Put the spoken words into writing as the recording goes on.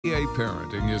RVA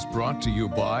Parenting is brought to you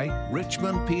by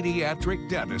Richmond Pediatric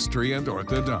Dentistry and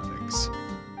Orthodontics.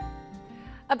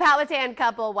 A Powhatan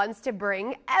couple wants to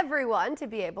bring everyone to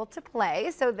be able to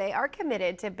play, so they are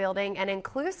committed to building an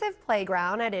inclusive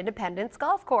playground at Independence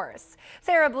Golf Course.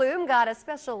 Sarah Bloom got a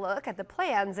special look at the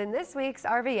plans in this week's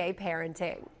RVA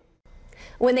Parenting.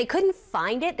 When they couldn't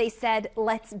find it, they said,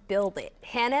 let's build it.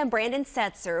 Hannah and Brandon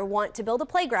Setzer want to build a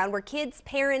playground where kids,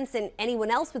 parents, and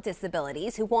anyone else with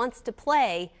disabilities who wants to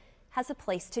play has a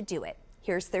place to do it.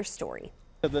 Here's their story.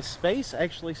 The space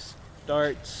actually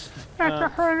starts at the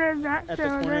corner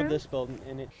of this building.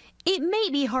 And It may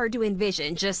be hard to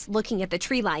envision just looking at the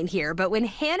tree line here, but when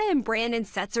Hannah and Brandon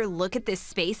Setzer look at this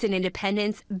space in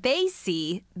Independence, they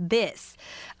see this.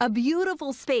 A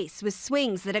beautiful space with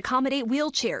swings that accommodate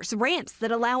wheelchairs, ramps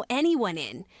that allow anyone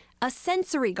in, a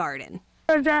sensory garden.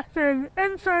 Adapted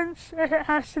entrance, if it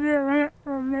has to be a ramp,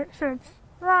 will make sure it's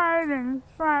wide and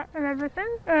flat and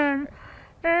everything. And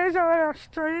there's a little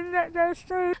stream that goes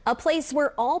through. A place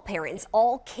where all parents,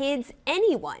 all kids,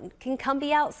 anyone can come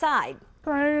be outside.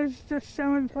 Play is just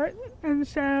so important, and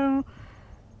so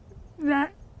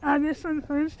that obviously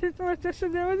includes people with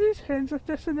disabilities, kids with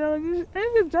disabilities,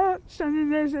 and adults. I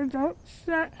mean, there's adults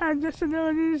that have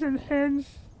disabilities and kids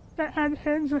that have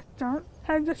kids that don't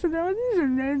have disabilities,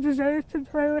 and they deserve to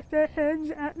play with their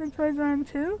kids at the playground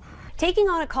too. Taking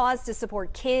on a cause to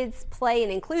support kids, play,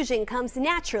 and inclusion comes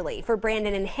naturally for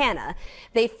Brandon and Hannah.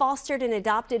 They fostered and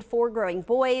adopted 4 growing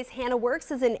boys. Hannah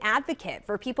works as an advocate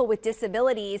for people with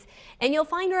disabilities, and you'll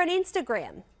find her on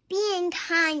Instagram. Being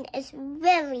kind is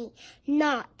really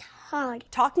not hard.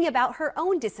 Talking about her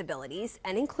own disabilities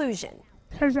and inclusion.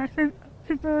 Because I think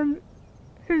people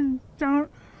who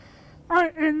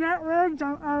aren't in that world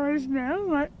don't always know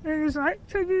what it is like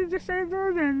to be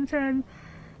disabled and to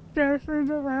go through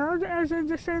the world as a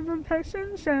disabled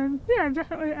person. So yeah,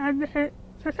 definitely advocate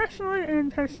professionally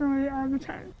and personally all the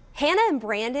time. Hannah and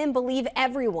Brandon believe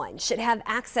everyone should have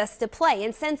access to play,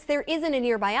 and since there isn't a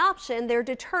nearby option, they're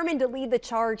determined to lead the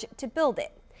charge to build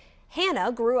it.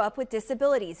 Hannah grew up with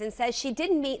disabilities and says she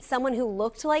didn't meet someone who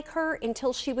looked like her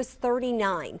until she was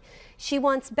 39. She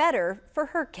wants better for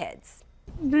her kids.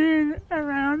 Being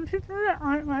around people that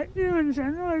aren't like you in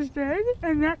general is good,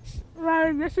 and that's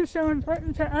why this is so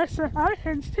important to us with our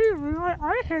kids too. We want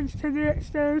our kids to be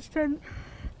exposed to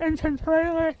and to play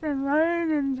with and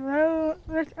learn and grow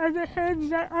with other kids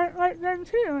that aren't like them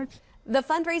too. The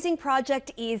fundraising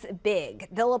project is big.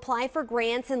 They'll apply for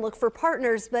grants and look for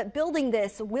partners, but building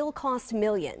this will cost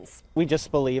millions. we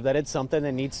just believe that it's something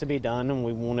that needs to be done, and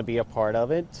we want to be a part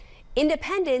of it.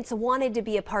 Independence wanted to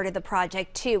be a part of the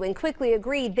project too and quickly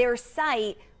agreed their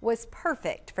site was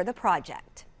perfect for the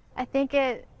project. I think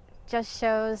it just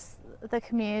shows the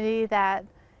community that,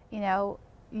 you know,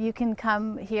 you can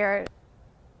come here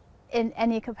in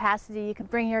any capacity. You can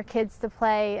bring your kids to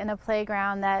play in a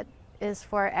playground that is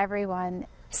for everyone.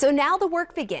 So now the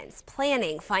work begins,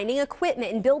 planning, finding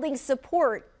equipment, and building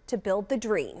support to build the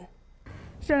dream.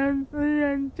 So we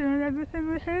are doing everything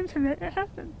we can to make it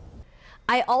happen.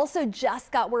 I also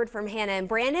just got word from Hannah and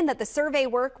Brandon that the survey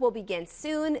work will begin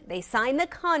soon. They signed the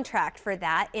contract for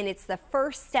that, and it's the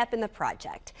first step in the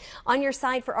project. On your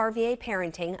side for RVA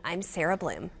Parenting, I'm Sarah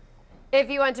Bloom. If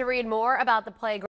you want to read more about the playground,